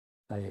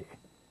I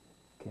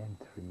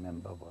can't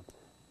remember what.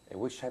 And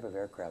which type of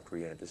aircraft were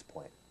you in at this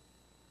point?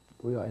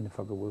 We are in the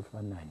Focke-Wulf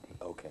 190.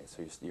 Okay,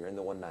 so you're in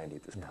the 190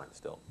 at this point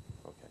still.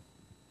 Okay.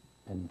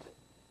 And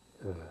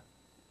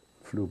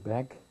flew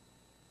back,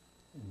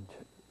 and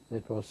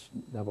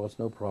there was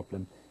no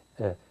problem.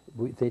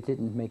 They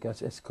didn't make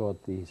us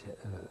escort these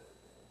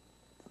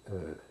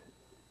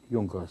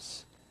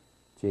Junkers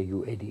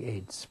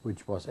Ju-88s,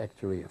 which was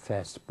actually a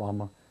fast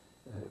bomber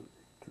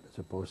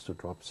supposed to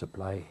drop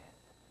supply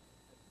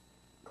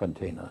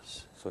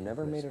containers. So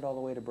never made it all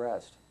the way to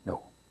Brest?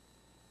 No.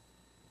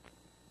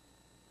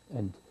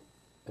 And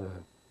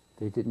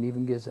they didn't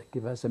even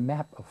give us a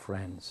map of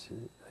France.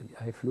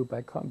 I flew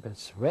by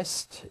compass.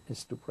 West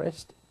is to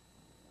Brest,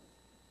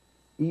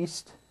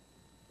 east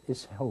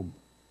is home.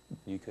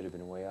 You could have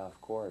been way off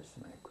course.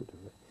 I could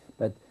have,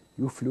 but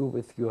you flew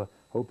with your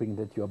hoping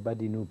that your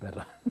buddy knew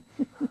better.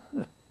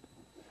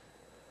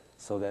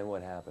 So then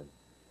what happened?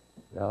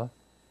 Well,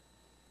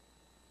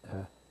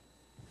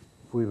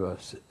 we were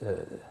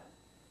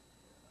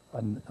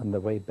on the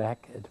way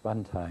back at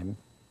one time.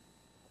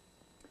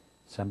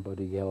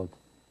 Somebody yelled,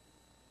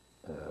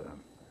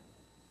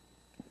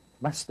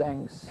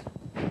 Mustangs,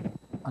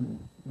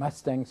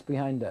 Mustangs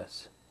behind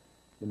us.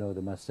 You know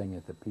the Mustang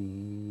at the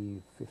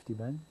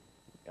P-51?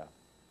 Yeah.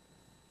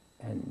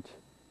 And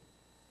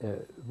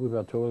we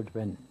were told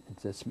when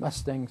it says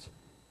Mustangs,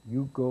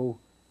 you go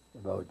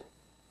about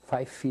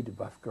 5 feet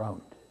above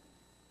ground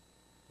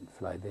and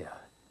fly there,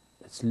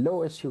 as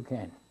low as you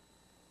can.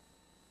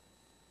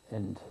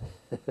 And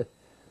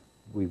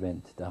we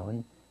went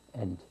down,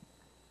 and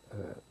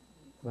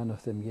one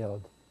of them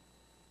yelled,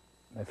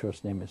 my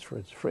first name is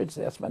Fritz. Fritz,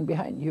 there's one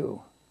behind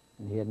you.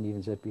 And he hadn't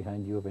even said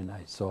behind you when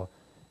I saw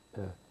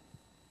the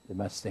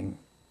Mustang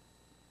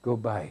go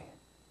by.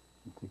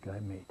 And the guy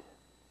made.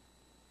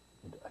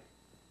 And I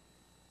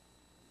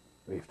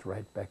waved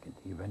right back, and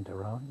he went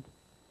around,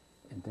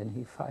 and then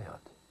he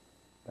fired.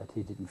 But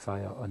he didn't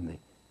fire on the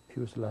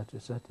fuselage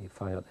as such, he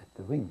fired at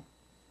the wing.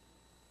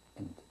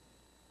 And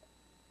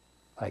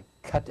I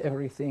cut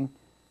everything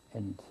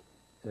and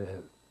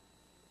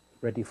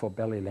ready for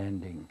belly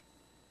landing.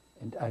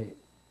 And I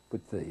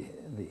put the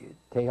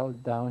tail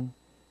down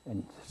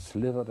and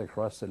slithered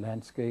across the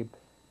landscape.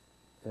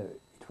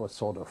 It was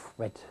sort of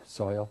wet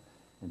soil,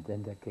 and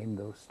then there came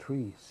those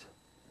trees,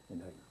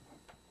 and I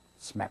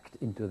smacked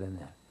into them.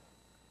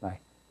 My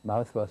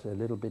mouth was a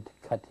little bit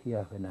cut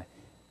here when I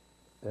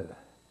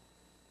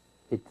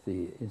hit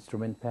the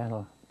instrument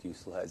panel. Do you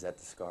still have, is that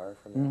the scar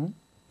from that? Mm-hmm.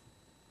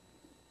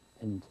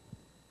 And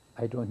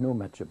I don't know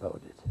much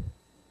about it,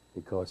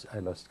 because I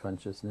lost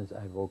consciousness.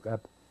 I woke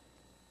up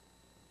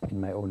in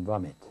my own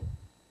vomit.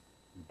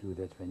 You do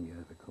that when you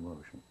have a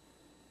commotion.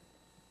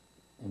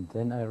 And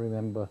then I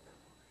remember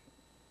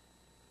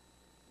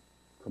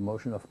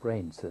commotion of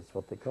brains, that's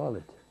what they call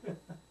it.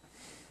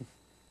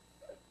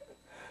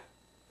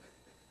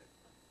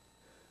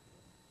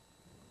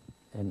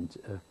 And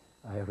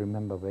I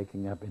remember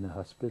waking up in a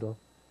hospital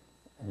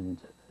and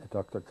a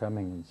doctor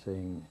coming and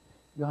saying,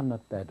 you're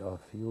not bad off,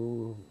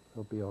 you'll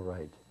be all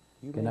right.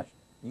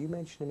 You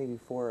mentioned to me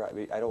before,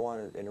 I don't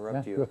want to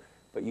interrupt you, sure.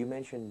 But you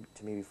mentioned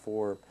to me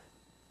before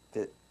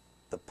that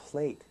the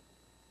plate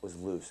was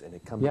loose and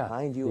it come Yeah,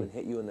 behind you and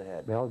hit you in the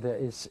head. Well, there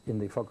is, in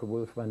the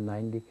Focke-Wulf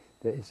 190,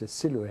 there is a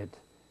silhouette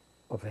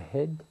of a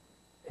head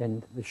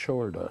and the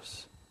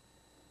shoulders.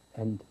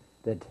 And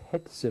that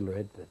head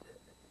silhouette that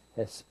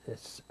has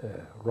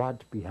a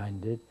rod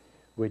behind it,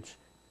 which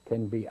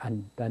can be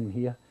undone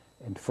here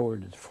and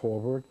folded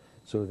forward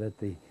so that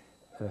the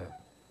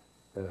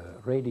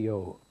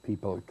radio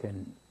people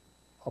can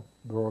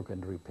work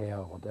and repair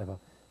or whatever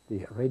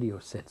the radio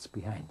sets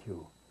behind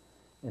you.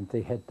 And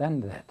they had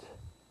done that,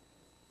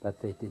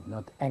 but they did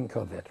not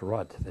anchor that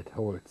rod that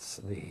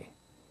holds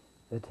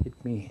that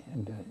hit me,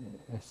 and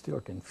I still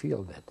can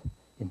feel that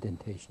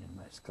indentation in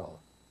my skull.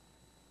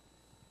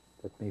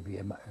 That maybe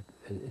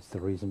it's the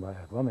reason why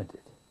I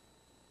vomited.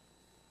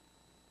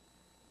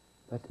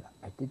 But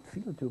I didn't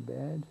feel too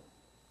bad,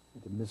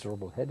 with a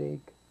miserable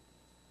headache,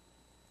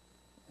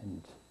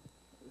 and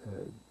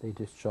they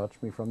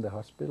discharged me from the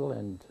hospital,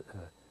 and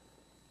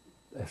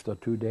after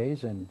 2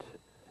 days and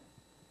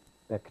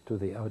back to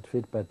the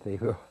outfit, but they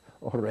were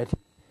already,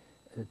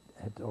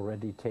 had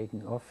already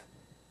taken off,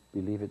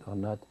 believe it or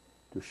not,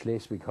 to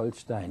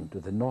Schleswig-Holstein, to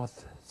the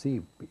North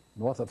Sea,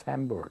 north of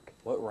Hamburg.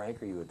 What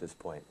rank are you at this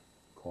point?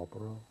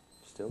 Corporal.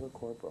 Still a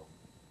corporal.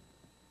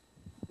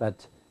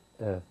 But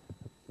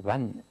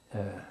one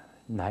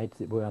night,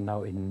 we are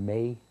now in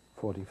May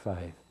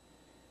 45,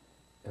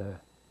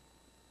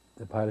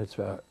 the pilots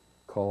were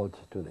called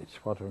to the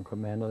squadron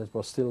commander. It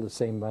was still the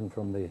same one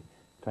from the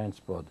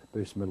transport,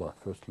 Bösmüller,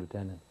 first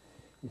lieutenant.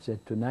 He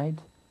said, tonight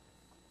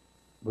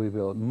we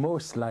will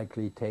most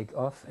likely take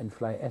off and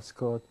fly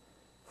escort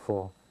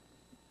for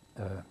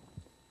a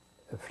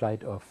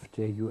flight of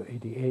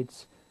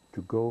Ju-88s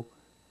to go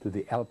to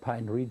the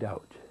Alpine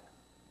Redoubt,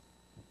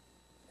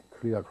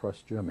 clear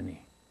across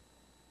Germany.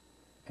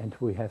 And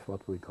we have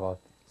what we call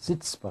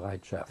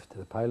Sitzbereitschaft.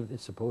 The pilot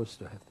is supposed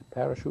to have the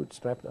parachute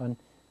strapped on,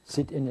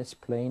 sit in his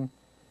plane,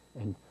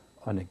 and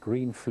on a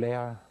green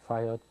flare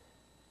fired,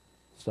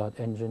 start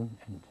engine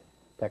and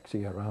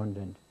taxi around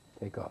and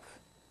take off.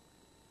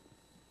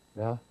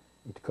 Well,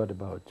 it got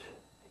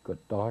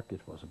dark,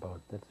 it was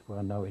about,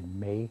 we're now in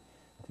May,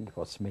 I think it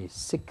was May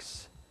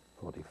 6,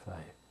 45.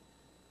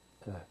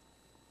 I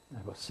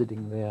was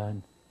sitting there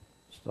and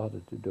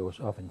started to doze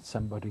off, and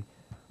somebody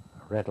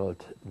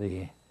rattled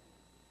the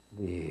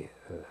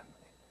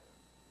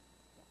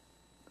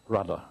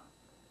rudder,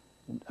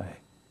 and I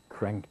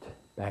cranked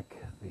back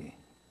the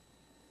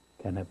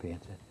canopy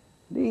and said,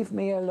 "Leave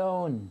me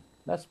alone,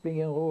 lass mich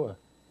in Ruhe."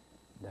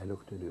 And I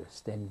looked into a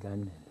Sten gun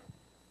and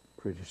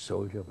a British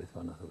soldier with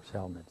one of those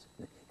helmets.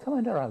 "Come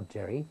on around,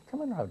 Jerry,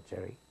 come on around,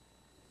 Jerry."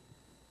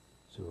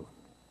 So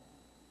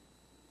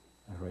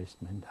I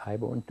raised my hand. "I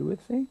won't do a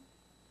thing."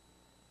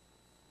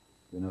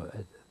 You know,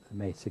 at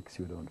May 6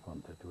 you don't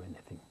want to do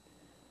anything.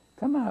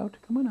 "Come out,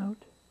 come on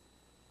out."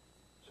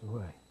 So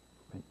I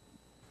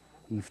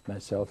heaved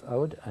myself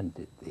out,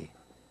 undid the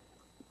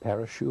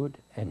parachute,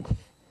 and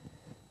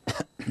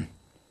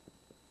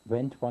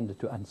wanted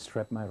to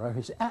unstrap my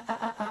rifle. He said,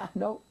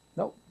 no,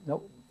 no,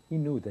 no. He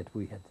knew that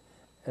we had,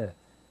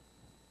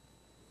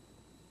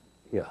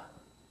 here,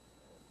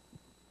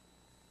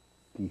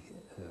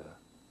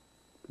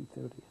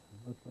 P30,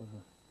 what was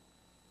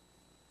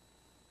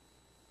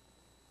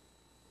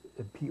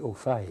it?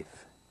 PO5.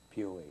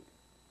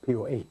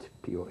 PO8.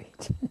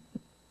 PO8.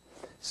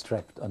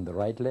 Strapped on the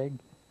right leg.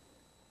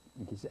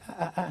 And he said,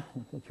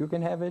 "You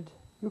can have it,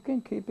 you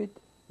can keep it,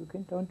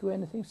 don't do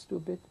anything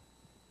stupid."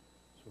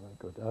 So I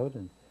got out,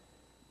 and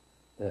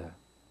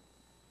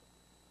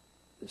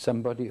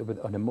somebody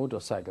on a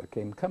motorcycle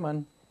came. "Come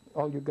on,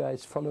 all you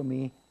guys, follow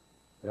me."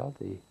 Well,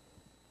 it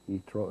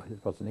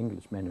was an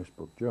Englishman who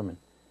spoke German.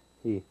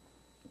 He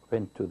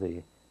went to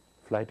the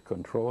flight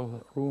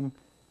control room.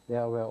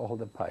 There were all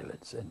the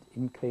pilots, and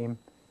in came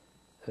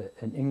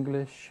an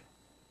English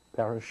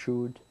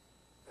parachute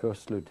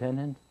first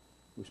lieutenant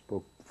who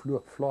spoke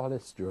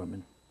flawless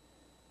German.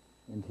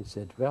 And he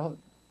said, "Well,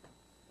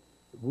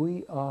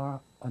 we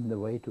are on the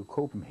way to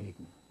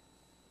Copenhagen.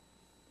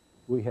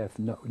 We have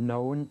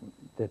known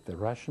that the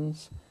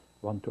Russians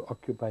want to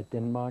occupy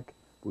Denmark.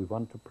 We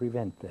want to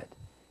prevent that.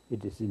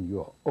 It is in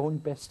your own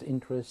best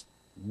interest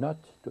not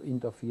to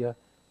interfere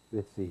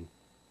with the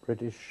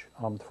British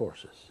armed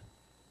forces,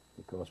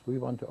 because we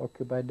want to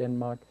occupy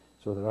Denmark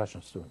so the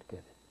Russians don't get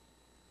it."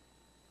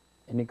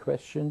 Any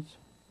questions?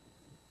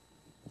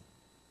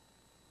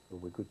 So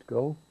we could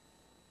go.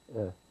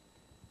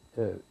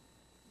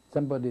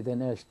 Somebody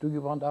then asked, "Do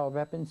you want our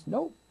weapons?"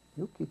 "No,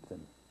 you keep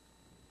them."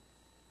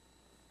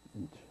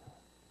 And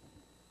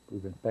we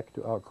went back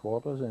to our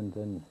quarters, and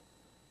then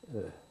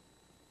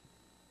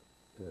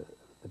the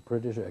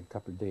British, a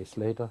couple of days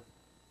later,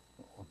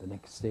 or the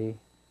next day,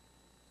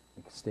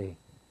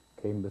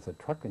 came with a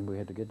truck, and we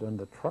had to get on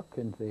the truck,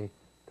 and they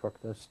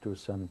trucked us to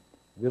some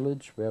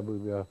village where we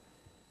were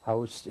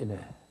housed in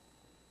a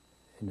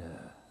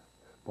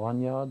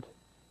barnyard.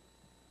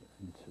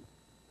 And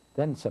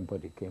then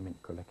somebody came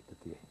and collected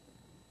the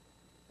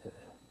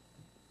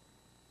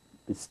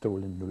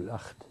Pistolen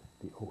 08,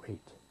 the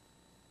 08.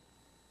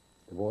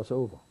 The war's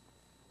over.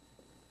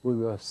 We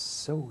were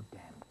so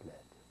damn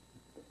glad.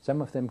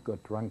 Some of them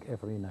got drunk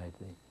every night.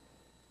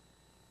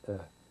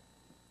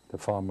 The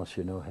farmers,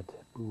 you know, had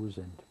booze,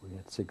 and we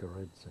had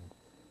cigarettes, and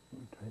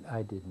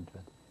I didn't,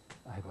 but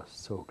I was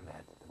so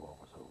glad the war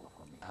was over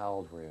for me. How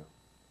old were you?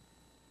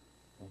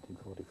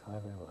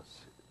 1945, I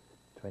was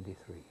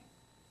 23.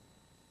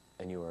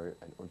 And you were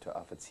an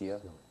Unteroffizier?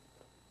 So,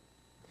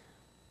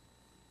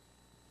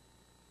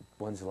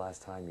 when's the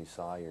last time you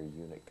saw your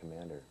unit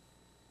commander?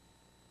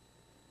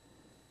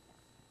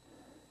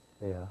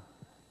 yeah,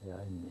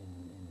 in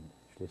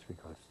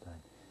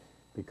Schleswig-Holstein.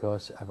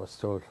 Because I was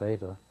told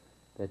later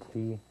that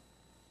he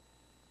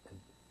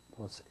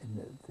was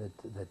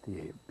that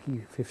the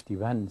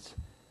P-51s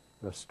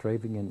were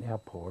strafing an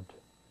airport,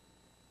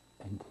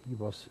 and he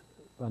was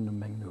one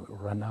among who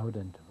ran out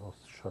and was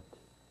shot.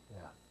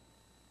 Yeah.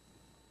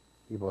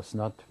 He was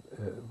not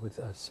with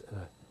us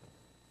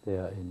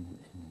there in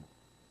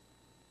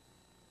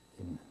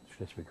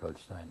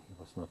Schleswig-Holstein. He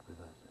was not with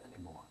us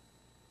anymore.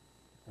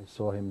 I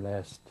saw him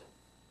last,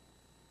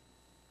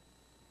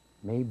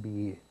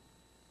 maybe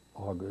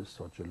August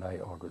or July,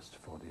 August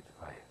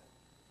 45.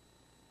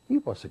 He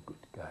was a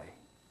good guy.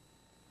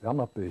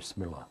 Werner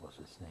Bösmüller was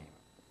his name.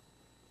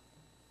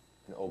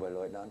 An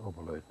Oberleutnant?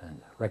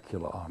 Oberleutnant,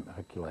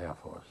 regular Air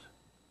Force.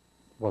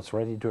 Was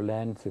ready to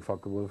land the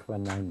Focke-Wulf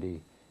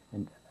 190,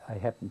 and I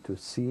happened to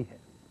see him.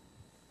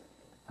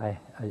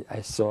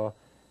 I saw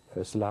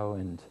Föslau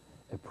and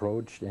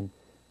approached and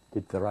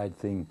did the right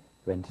thing,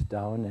 went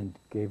down and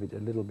gave it a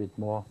little bit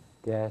more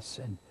gas,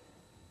 and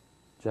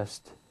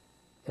just,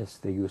 as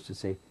they used to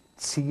say,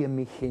 ziehe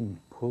mich hin,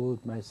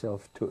 pulled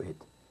myself to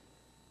it.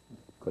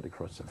 Got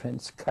across the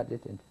fence, cut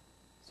it, and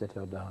set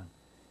her down.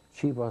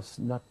 She was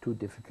not too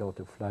difficult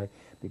to fly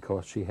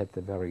because she had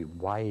the very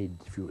wide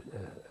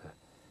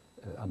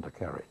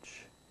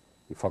undercarriage.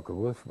 The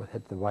Focke-Wulf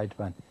had the wide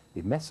one.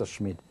 The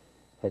Messerschmitt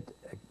had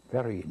a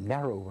very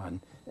narrow one,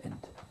 and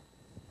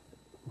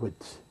would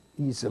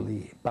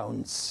easily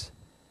bounce,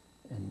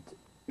 and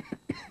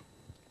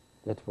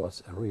that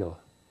was a real,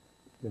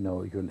 you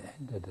know, you'll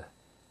end at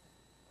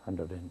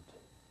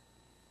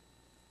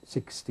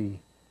 160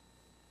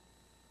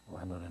 or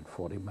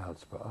 140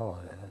 miles per hour.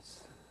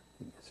 That's, I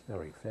think it's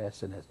very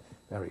fast and has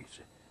very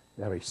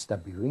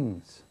stubby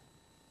wings.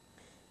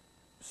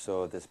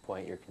 So at this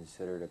point, you're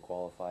considered a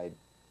qualified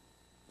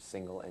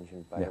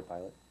single-engine fighter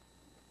pilot,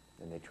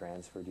 and they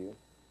transferred you?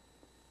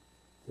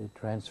 They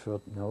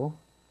transferred, no,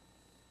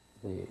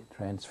 they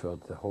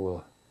transferred the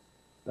whole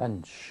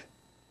bunch.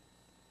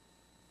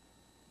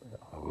 Where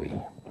are we?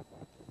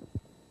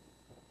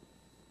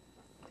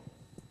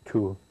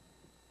 To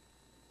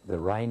the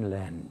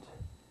Rhineland.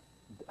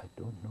 I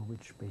don't know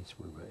which base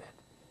we were at.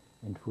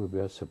 And we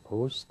were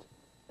supposed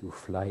to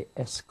fly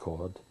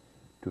escort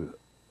to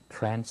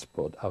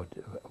transport out,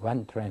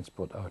 one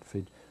transport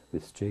outfit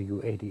with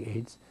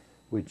Ju-88s,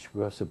 which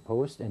were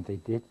supposed, and they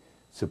did,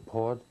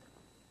 support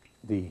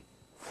the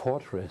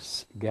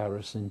fortress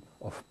garrison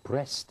of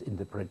Brest in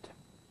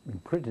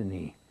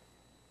Brittany,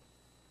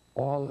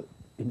 all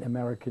in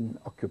American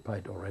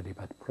occupied already,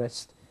 but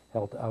Brest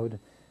held out.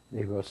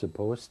 They were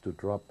supposed to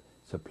drop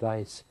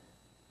supplies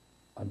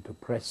onto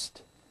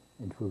Brest,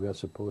 and we were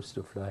supposed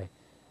to fly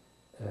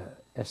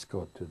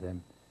escort to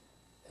them.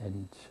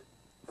 And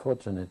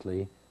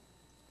fortunately,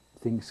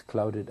 things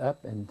clouded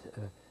up, and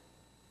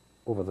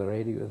over the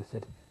radio they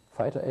said,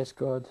 "Fighter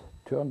escort,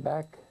 turn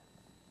back."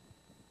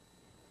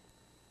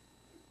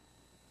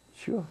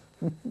 Sure.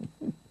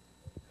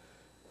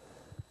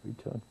 We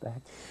turned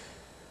back.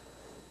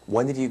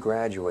 When did you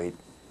graduate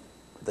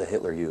the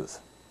Hitler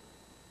Youth?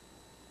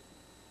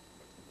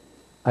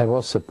 I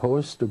was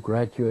supposed to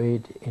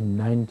graduate in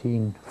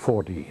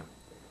 1940.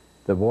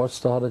 The war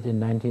started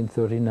in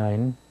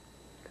 1939,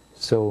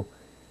 so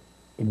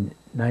in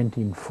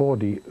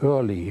 1940,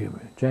 early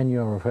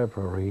January or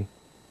February,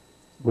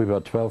 we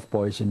were 12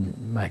 boys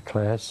in my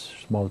class,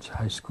 small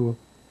high school.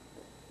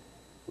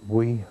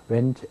 We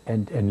went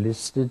and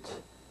enlisted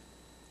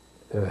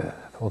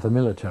for the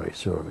military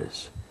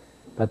service,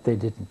 but they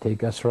didn't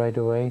take us right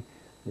away.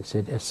 They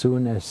said, as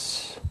soon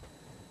as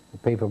the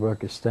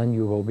paperwork is done,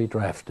 you will be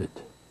drafted.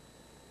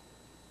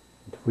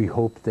 We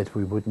hoped that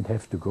we wouldn't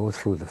have to go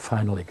through the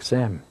final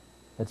exam.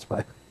 That's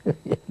why we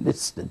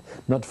enlisted,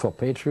 not for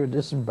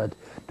patriotism, but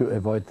to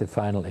avoid the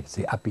final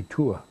exam, the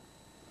Abitur.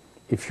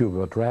 If you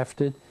were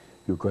drafted,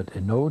 you got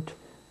a note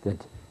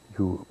that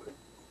you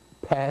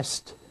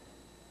passed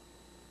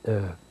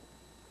the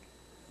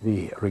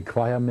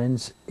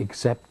requirements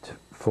except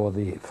for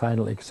the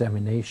final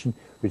examination,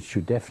 which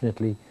you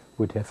definitely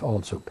would have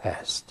also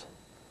passed.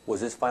 Was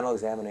this final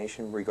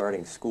examination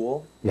regarding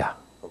school? Yeah.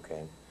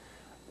 Okay.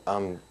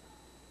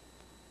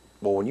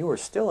 Well, when you were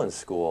still in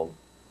school,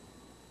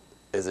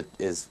 as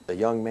a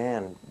young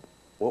man,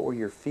 what were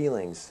your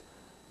feelings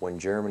when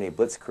Germany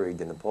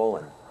blitzkrieged into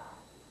Poland?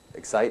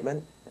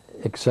 Excitement?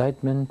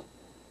 Excitement,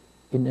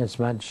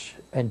 inasmuch,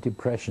 and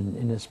depression,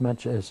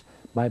 inasmuch as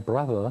my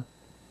brother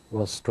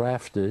was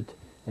drafted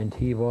and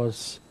he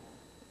was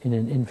in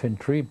an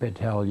infantry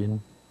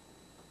battalion,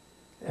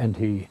 and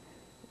it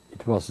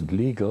wasn't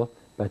legal,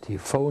 but he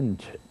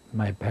phoned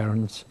my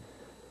parents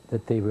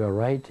that they were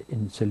right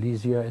in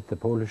Silesia at the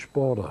Polish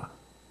border.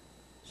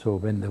 So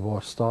when the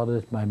war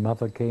started, my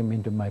mother came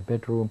into my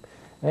bedroom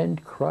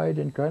and cried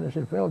and cried. I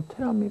said, "Well,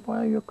 tell me,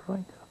 why are you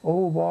crying?"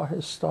 "Oh, war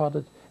has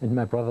started." And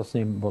my brother's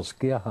name was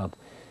Gerhard.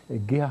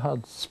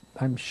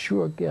 I'm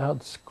sure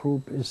Gerhard's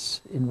group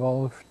is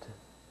involved.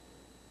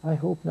 I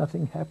hope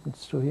nothing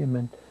happens to him.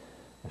 And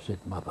I said,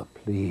 "Mother,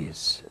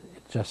 please,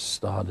 it just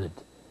started.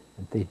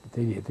 And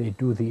they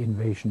do the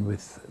invasion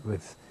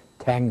with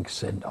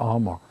tanks and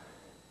armor,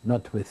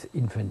 not with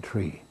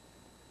infantry."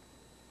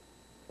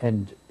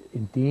 And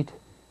indeed,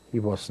 he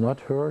was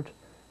not hurt.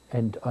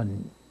 And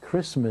on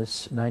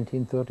Christmas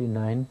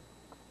 1939,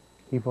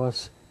 he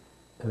was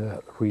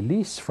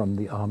released from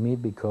the army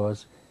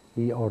because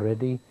he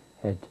already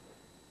had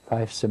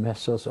 5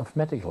 semesters of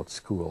medical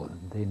school.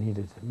 And they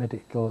needed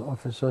medical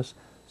officers.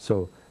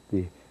 So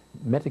the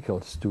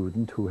medical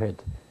student who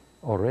had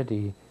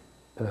already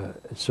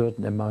a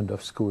certain amount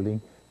of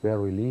schooling were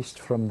released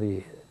from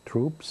the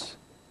troops,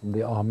 from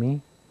the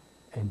army,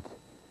 and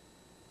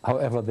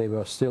however they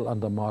were still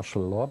under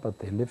martial law, but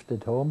they lived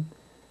at home,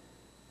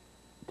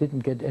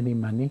 didn't get any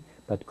money,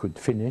 but could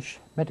finish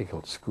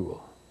medical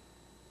school.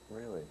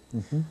 Really?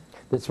 Mm-hmm.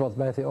 That's what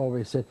they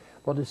always said.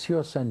 "What is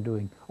your son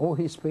doing?" "Oh,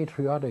 he's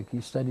patriotic,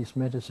 he studies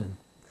medicine."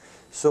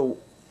 So,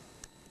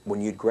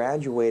 when you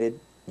graduated,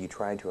 you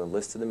tried to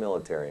enlist in the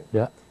military.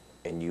 Yeah.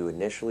 And you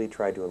initially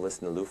tried to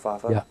enlist in the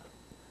Luftwaffe? Yeah,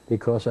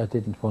 because I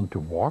didn't want to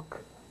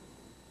walk,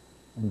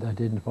 and I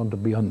didn't want to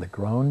be on the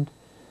ground.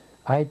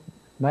 My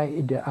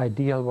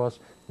ideal was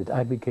that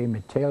I became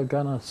a tail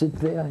gunner, sit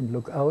there and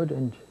look out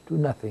and do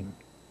nothing.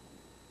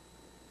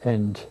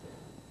 And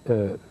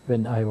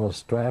when I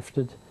was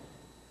drafted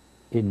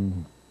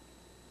in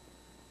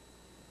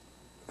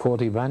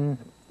 41,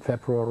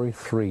 February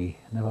 3,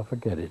 never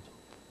forget it,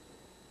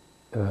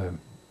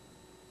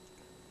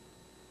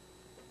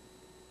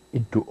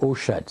 into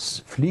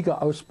Oschatz,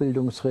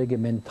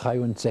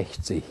 Fliegerausbildungsregiment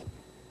 63,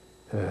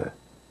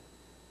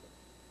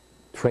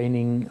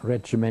 Training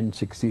Regiment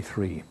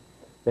 63.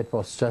 That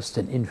was just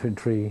an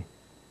infantry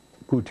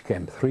boot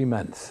camp, 3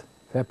 months,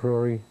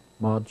 February,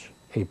 March,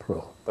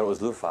 April. But it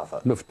was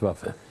Luftwaffe.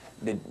 Luftwaffe.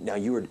 Did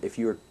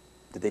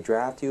they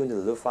draft you into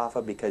the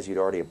Luftwaffe because you'd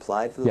already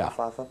applied for the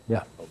Luftwaffe?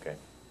 Yeah. Okay.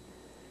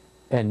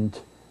 And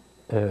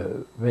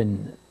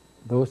when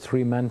those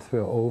 3 months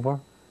were over,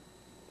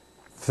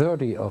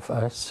 30 of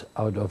us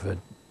out of a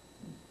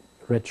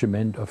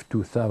regiment of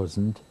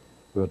 2,000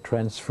 were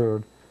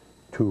transferred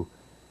to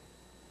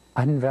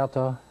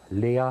Anwärter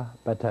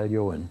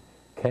Lehrbataillon,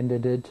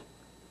 candidate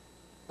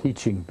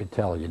teaching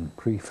battalion,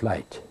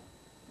 pre-flight.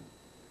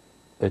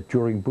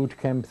 During boot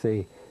camp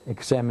they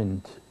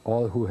examined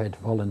all who had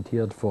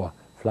volunteered for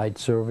flight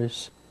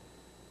service,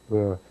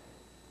 had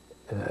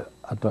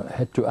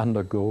to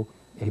undergo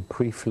a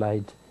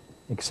pre-flight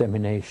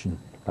examination,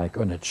 like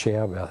on a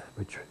chair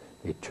which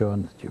they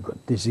turned, you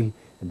got dizzy,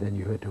 and then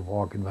you had to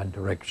walk in one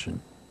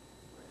direction.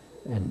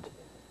 And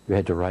you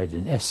had to write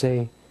an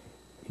essay,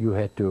 you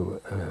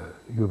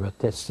were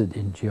tested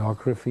in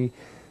geography.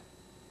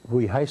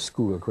 We high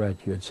school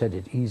graduates had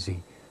it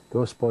easy.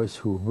 Those boys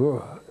who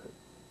were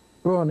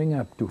burning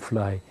up to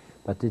fly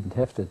but didn't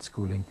have that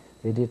schooling,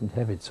 they didn't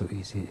have it so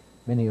easy.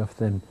 Many of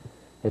them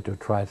had to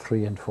try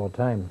 3 and 4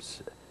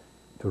 times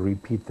to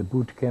repeat the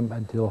boot camp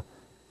until...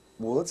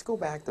 Well, let's go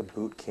back to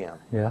boot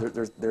camp. Yeah.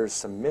 There's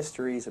some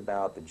mysteries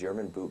about the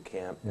German boot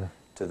camp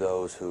to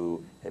those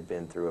who had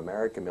been through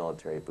American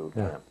military boot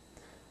camp.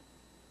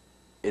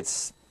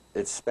 It's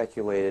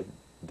speculated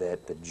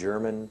that the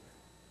German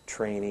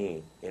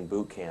trainee in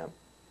boot camp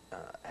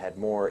had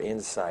more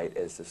insight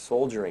as to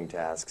soldiering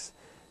tasks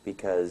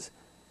because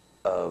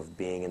of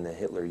being in the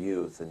Hitler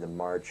Youth and the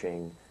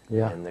marching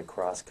and the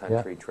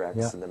cross-country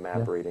treks and the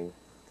map reading.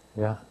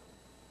 Yeah.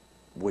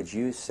 Would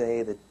you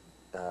say that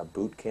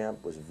boot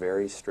camp was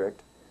very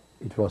strict?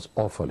 It was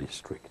awfully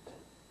strict.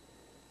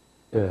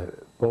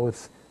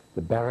 Both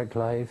the barrack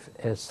life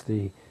as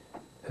the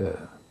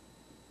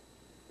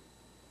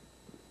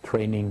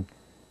training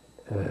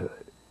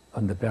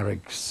on the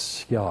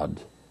barracks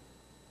yard.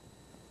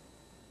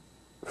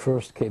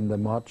 First came the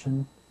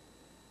marching,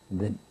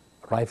 then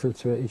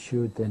rifles were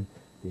issued, then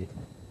the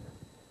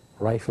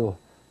rifle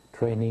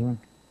training,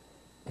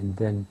 and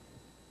then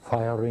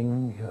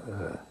firing.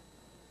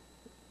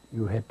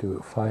 You had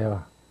to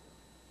fire,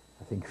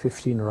 I think,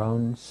 15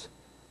 rounds,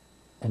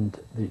 and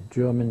the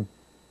German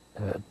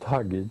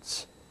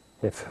targets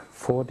have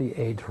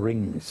 48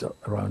 rings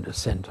around the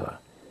center,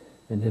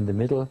 and in the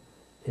middle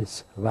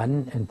is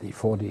 1, and the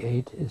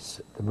 48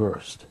 is the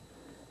worst.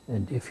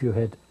 And if you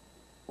had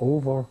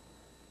over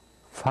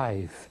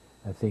 5,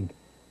 I think,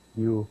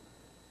 you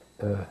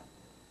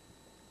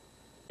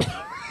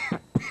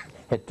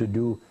had to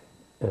do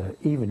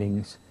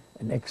evenings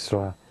an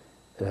extra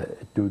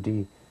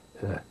duty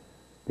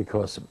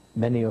because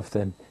many of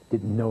them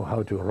didn't know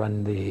how to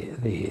run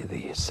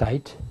the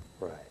sight,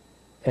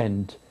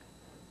 and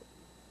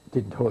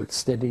didn't hold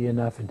steady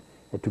enough, and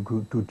had to go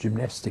do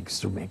gymnastics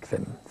to make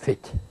them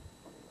fit.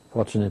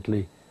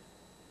 Fortunately,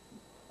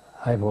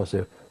 I was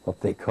what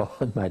they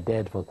called, my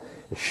dad was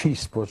a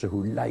schießbursche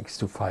who likes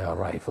to fire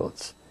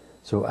rifles,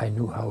 so I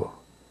knew how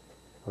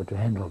to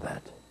handle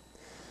that.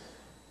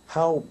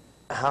 How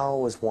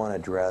was one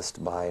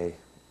addressed by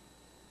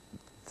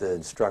the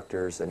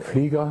instructors? And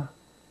Flieger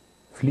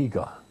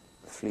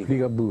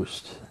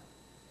Boost.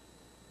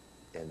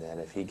 And then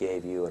if he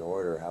gave you an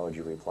order, how would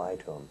you reply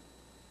to him?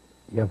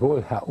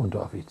 Jawohl, Herr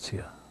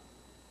Unteroffizier.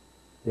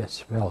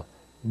 Yes, well,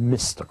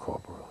 Mr.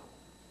 Corporal.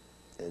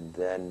 And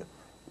then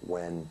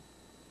when...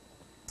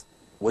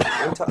 Was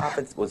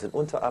an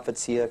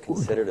Unteroffizier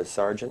considered a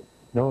sergeant?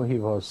 No, he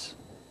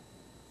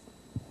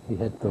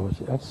had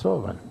those... I saw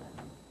one.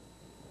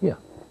 Yeah.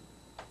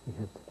 He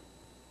had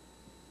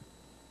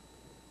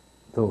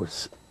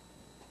those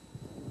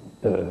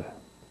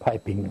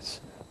pipings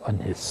on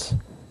his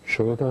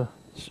shoulder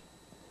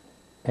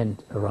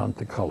and around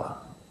the collar.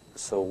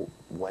 So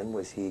when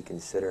was he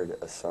considered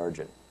a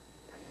sergeant?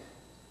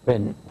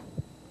 When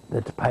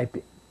that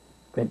pipe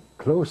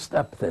closed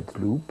up that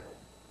loop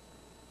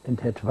and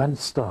had 1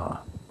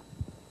 star,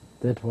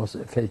 that was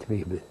a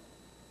Feldwebel.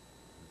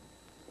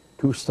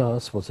 2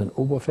 stars was an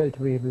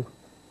Oberfeldwebel,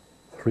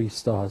 3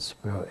 stars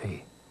were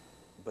a...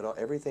 But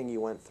everything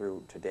you went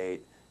through to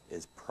date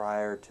is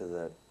prior to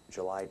the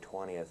July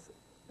 20th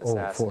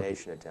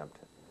assassination attempt.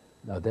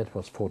 No, that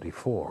was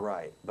 44.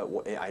 Right, but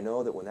I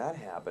know that when that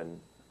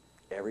happened,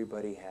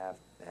 everybody had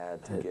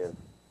to give.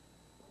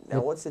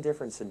 Now, what's the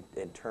difference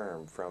in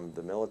term from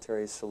the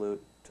military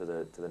salute to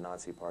the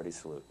Nazi Party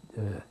salute?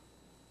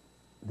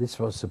 This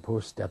was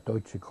supposed der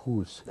Deutsche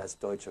Gruß. That's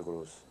Deutsche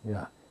Gruß.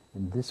 Yeah,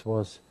 and this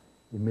was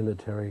the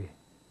militärische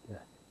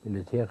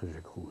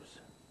Gruß.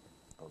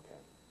 Okay.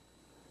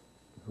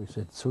 We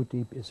said, so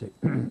deep is it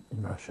in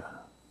Russia.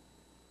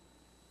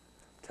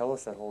 Tell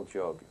us that whole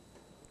joke.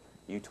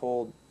 You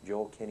told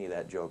Joel Kinney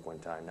that joke one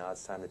time. Now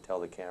it's time to tell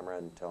the camera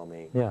and tell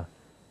me. Yeah.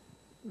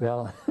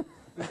 Well,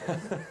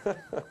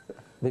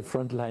 the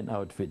frontline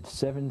outfit,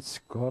 7th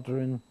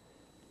Squadron,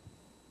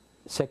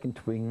 2nd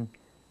Wing,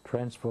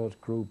 Transport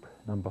Group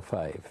number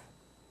 5,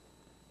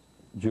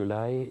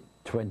 July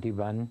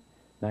 21,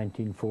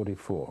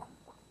 1944.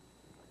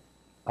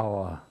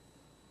 Our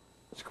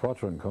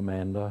squadron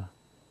commander,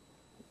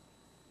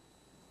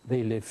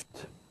 they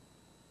lived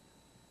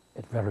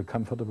at very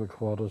comfortable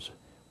quarters.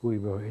 We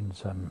were in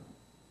some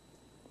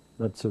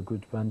not so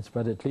good ones,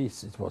 but at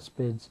least it was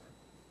beds.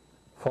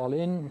 Fall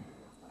in,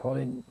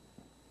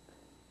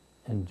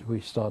 and we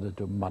started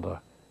to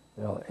mutter.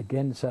 Well,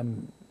 again,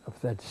 some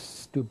of that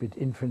stupid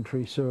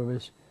infantry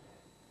service.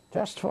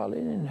 Just fall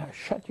in and I'll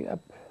shut you up.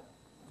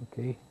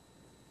 Okay.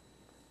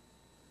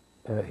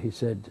 He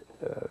said,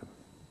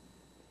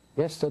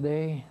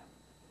 yesterday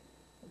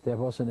there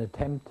was an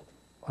attempt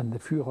on the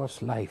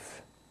Führer's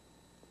life,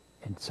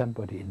 and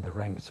somebody in the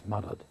ranks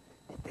muttered,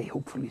 did they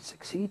hopefully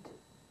succeed?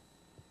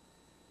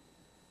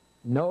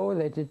 No,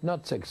 they did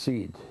not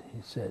succeed,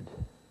 he said.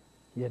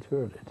 He had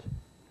heard it.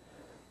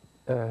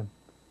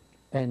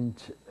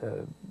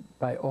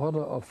 By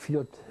order of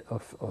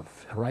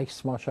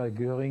Reichsmarschall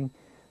Göring,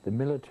 the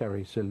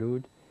military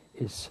salute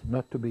is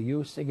not to be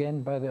used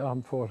again by the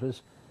armed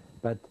forces,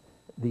 but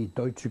the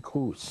Deutsche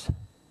Gruß.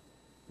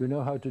 You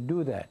know how to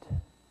do that?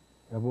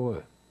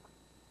 Jawohl.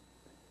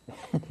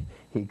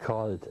 He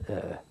called,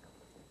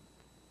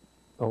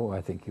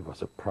 I think he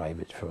was a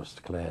private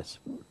first class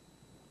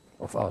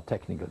of our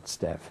technical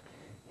staff.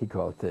 He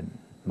called them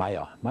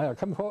Meyer. Meyer,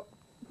 come for.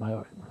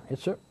 Meyer,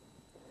 yes sir.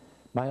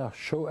 Meyer,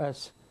 show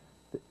us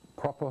the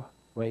proper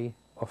way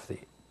of the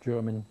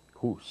German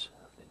Gruß,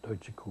 the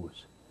Deutsche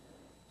Gruß.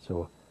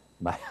 So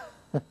Meyer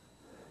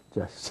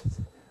just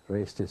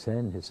raised his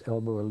hand, his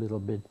elbow a little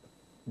bit.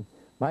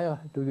 Meyer,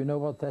 do you know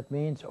what that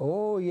means?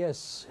 Oh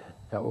yes,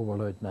 Herr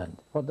Oberleutnant.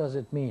 What does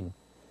it mean?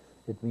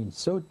 It means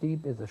so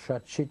deep is the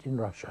shit in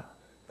Russia.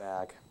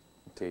 Back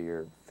to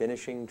your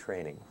finishing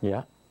training.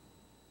 Yeah.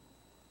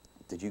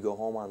 Did you go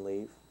home on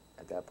leave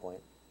at that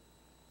point?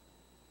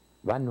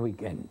 One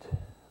weekend.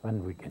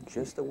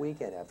 Just a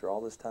weekend after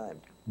all this time?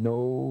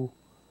 No,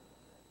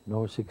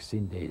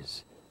 16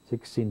 days.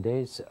 16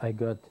 days I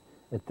got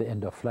at the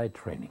end of flight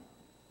training.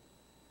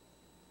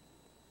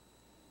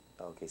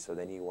 Okay, so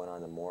then you went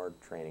on to more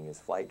training as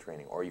flight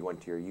training, or you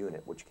went to your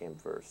unit. Which came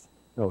first?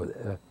 No,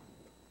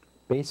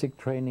 basic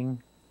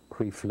training,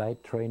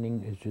 pre-flight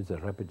training, which is a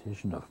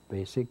repetition of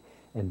basic,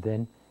 and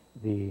then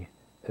the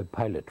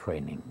pilot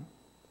training.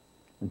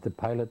 And the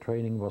pilot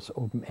training was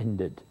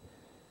open-ended,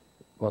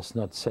 was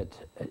not set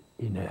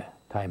in a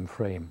time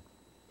frame,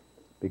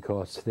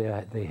 because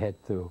there they had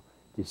to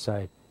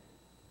decide,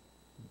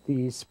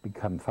 these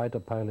become fighter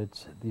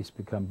pilots, these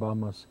become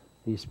bombers,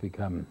 these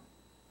become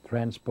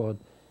transport,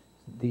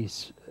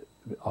 these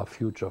are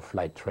future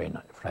flight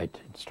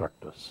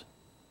instructors.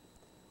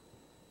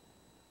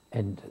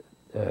 And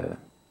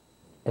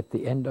at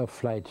the end of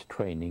flight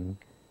training,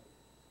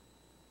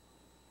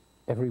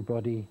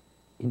 everybody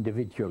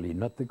individually,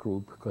 not the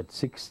group, got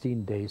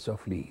 16 days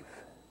of leave.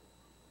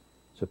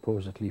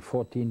 Supposedly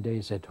 14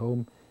 days at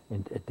home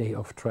and a day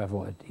of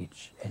travel at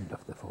each end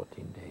of the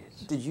 14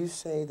 days. Did you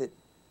say that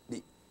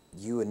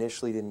you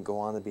initially didn't go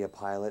on to be a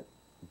pilot,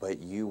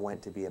 but you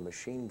went to be a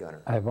machine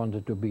gunner? I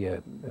wanted to be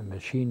a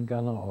machine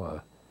gunner,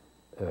 or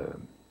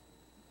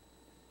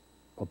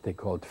what they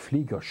called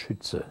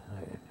Fliegerschütze.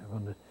 I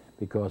wanted,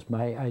 because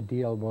my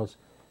ideal was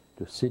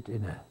to sit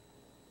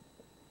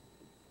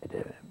at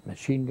a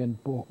machine gun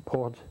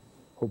port,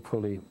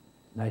 hopefully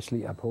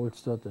nicely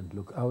upholstered, and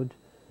look out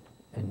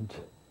and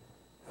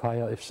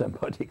fire if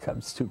somebody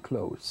comes too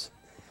close.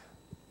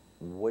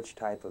 Which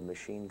type of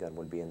machine gun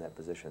would be in that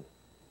position?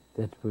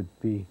 That would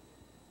be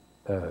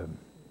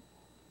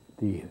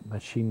the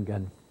machine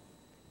gun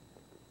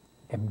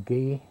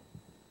MG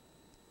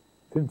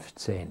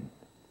 15.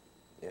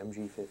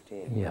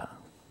 MG-15?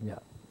 Yeah.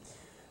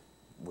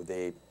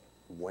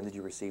 When did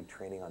you receive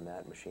training on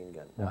that machine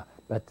gun? Yeah,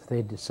 but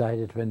they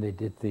decided when they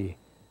did the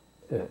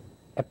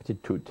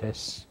aptitude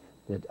tests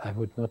that I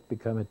would not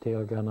become a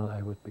tail gunner,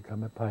 I would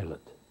become a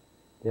pilot.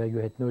 There you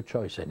had no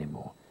choice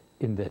anymore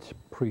in that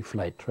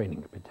pre-flight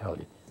training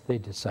battalion. They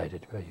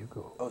decided where you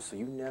go. Oh, so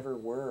you never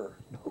were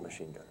a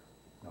machine gunner?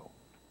 No.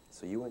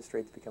 So you went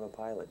straight to become a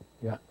pilot?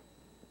 Yeah.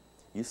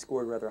 You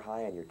scored rather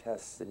high on your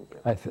tests, didn't you?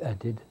 I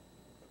did.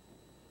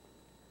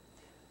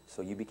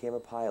 So you became a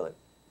pilot.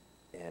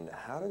 And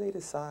how do they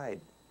decide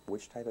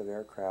which type of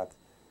aircraft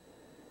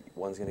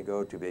one's going to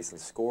go to? Based on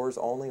scores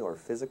only, or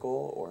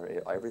physical, or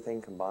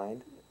everything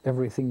combined?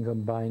 Everything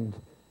combined.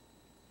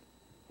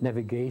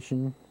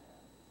 Navigation,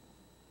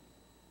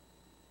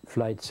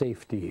 flight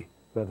safety,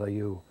 whether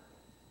you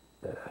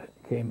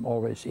came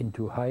always in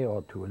too high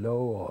or too low,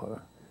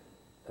 or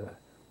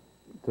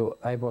so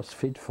I was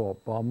fit for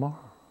bomber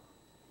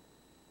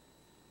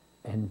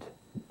and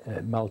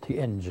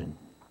multi-engine.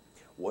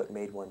 What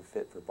made one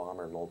fit for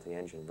bomber and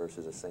multi-engine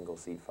versus a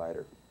single-seat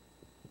fighter?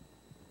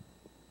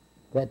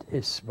 That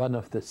is one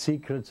of the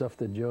secrets of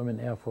the German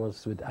Air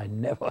Force that I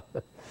never...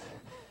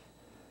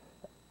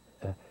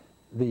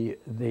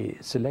 They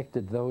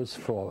selected those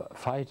for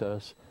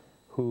fighters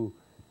who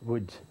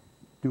would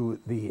do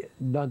the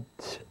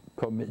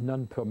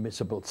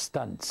non-permissible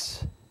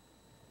stunts,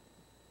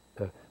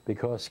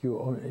 because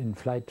in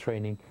flight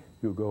training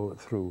you go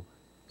through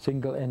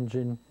single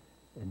engine,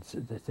 and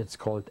that's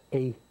called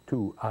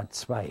A2,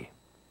 A2,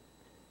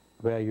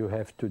 where you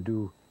have to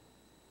do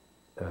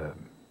a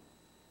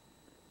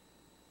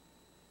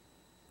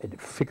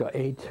figure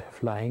 8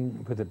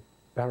 flying with a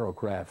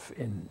barograph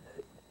in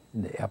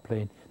the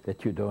airplane,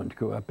 that you don't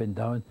go up and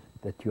down,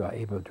 that you are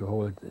able to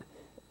hold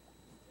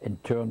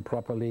and turn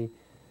properly.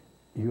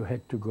 You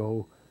had to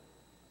go,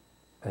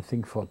 I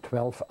think, for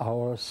 12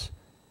 hours,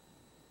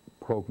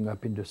 broken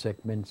up into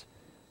segments,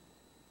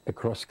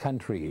 across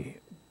country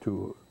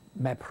to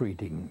map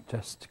reading.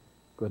 Just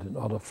got an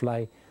order,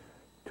 fly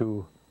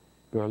to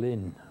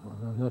Berlin.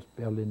 Well, not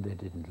Berlin, they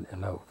didn't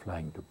allow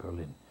flying to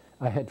Berlin.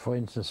 I had, for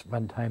instance,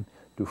 one time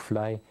to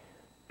fly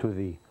to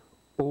the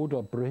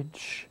Oder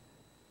Bridge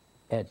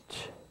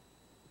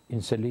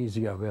in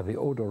Silesia, where the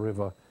Oder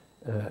River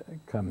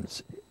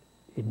comes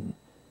in,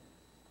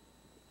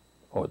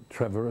 or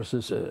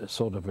traverses a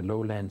sort of a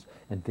lowlands,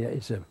 and there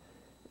is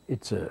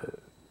it's a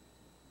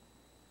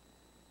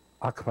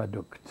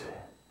aqueduct,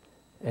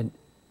 and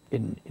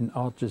in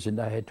arches, and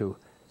I had to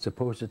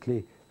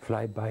supposedly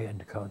fly by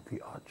and count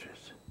the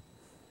arches.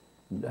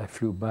 And I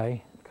flew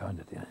by,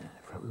 counted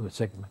the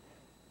second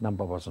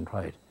number wasn't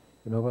right.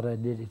 You know what I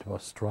did? It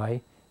was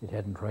dry, it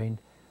hadn't rained.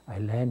 I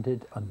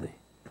landed on the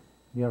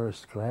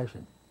nearest grass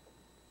and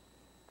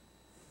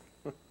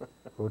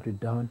wrote it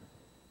down,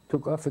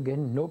 took off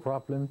again, no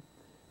problem,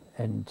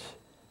 and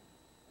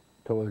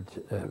told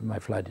my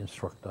flight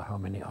instructor how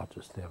many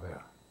arches there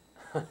were.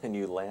 And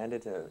you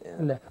landed?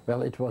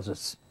 Well, it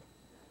was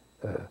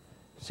a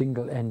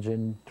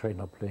single-engine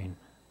trainer plane,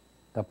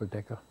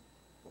 double-decker.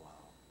 Wow.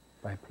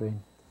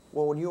 Biplane.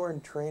 Well, when you were in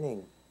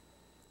training,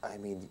 I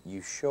mean,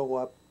 you show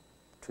up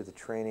to the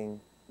training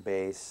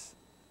base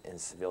in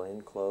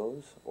civilian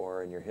clothes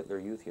or in your Hitler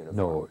Youth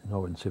uniform?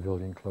 No, in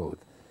civilian clothes.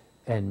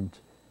 And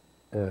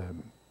we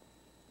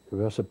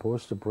were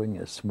supposed to bring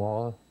a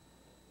small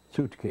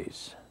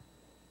suitcase.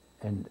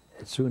 And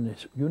as soon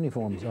as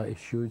uniforms are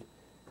issued,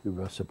 we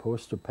were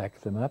supposed to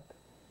pack them up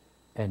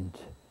and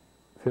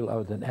fill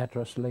out an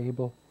address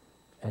label,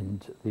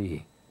 and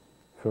the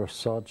first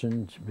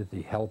sergeant, with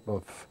the help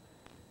of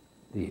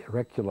the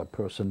regular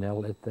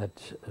personnel at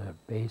that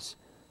base,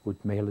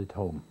 would mail it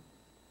home.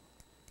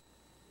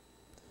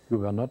 We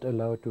were not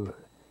allowed to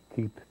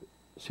keep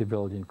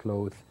civilian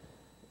clothes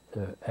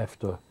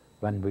after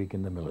 1 week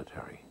in the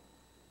military.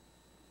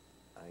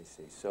 I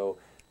see. So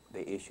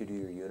they issued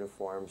you your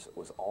uniforms.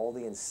 Was all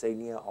the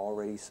insignia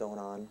already sewn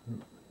on?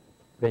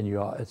 When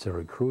you are as a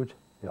recruit,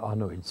 there are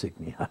no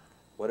insignia.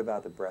 What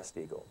about the breast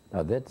eagle?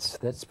 Now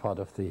that's part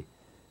of the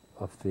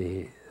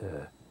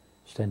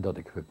standard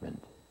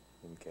equipment.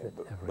 Okay,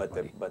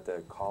 but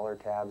the collar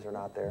tabs are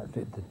not there?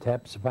 The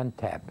tabs, one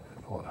tab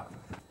for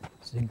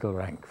single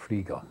rank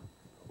Flieger.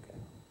 Okay.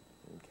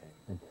 Okay.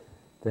 And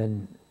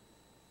then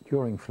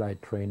during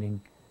flight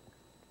training,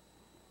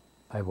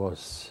 I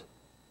was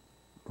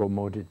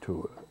promoted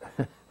to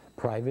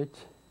private,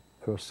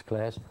 first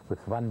class, with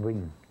one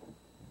wing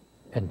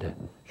and a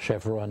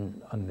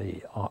chevron on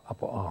the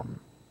upper arm.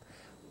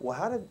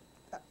 Well,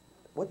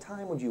 what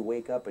time would you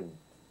wake up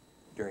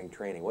during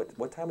training?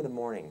 What time of the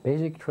morning?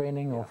 Basic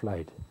training or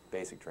flight?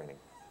 Basic training.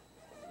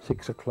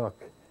 6 o'clock.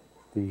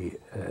 The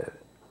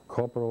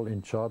corporal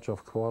in charge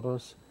of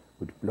quarters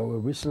would blow a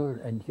whistle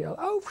and yell,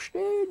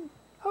 "Aufstehen!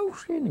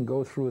 Aufstehen!" and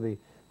go through the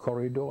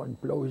corridor and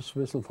blow his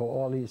whistle for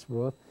all he's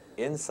worth.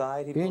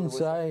 Inside?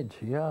 Inside,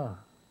 yeah.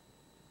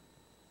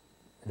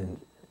 And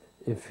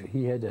if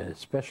he had a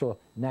special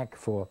knack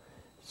for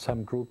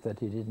some group that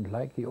he didn't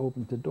like, he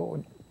opened the door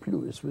and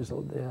blew his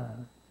whistle there,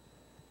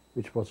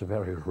 which was a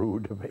very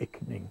rude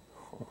awakening.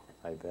 Oh,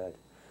 I bet.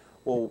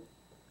 Well,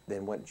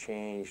 then what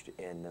changed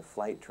in the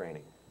flight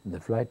training? In the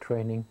flight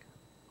training,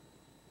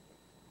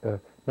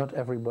 not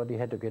everybody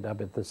had to get up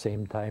at the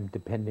same time,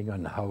 depending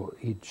on how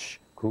each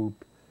group,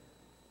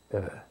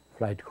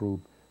 flight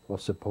group,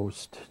 was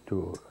supposed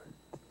to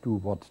do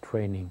what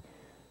training.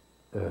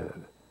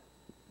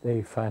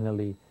 They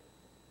finally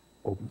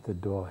opened the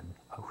door and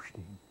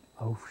 "Aufstehen,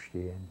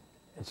 aufstehen.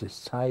 Es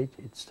ist Zeit,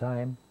 it's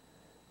time.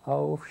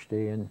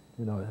 Aufstehen."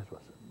 You know, that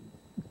was.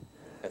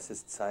 Es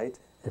ist Zeit?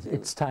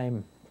 It's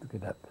time to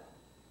get up.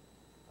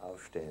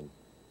 Aufstehen.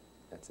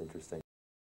 That's interesting.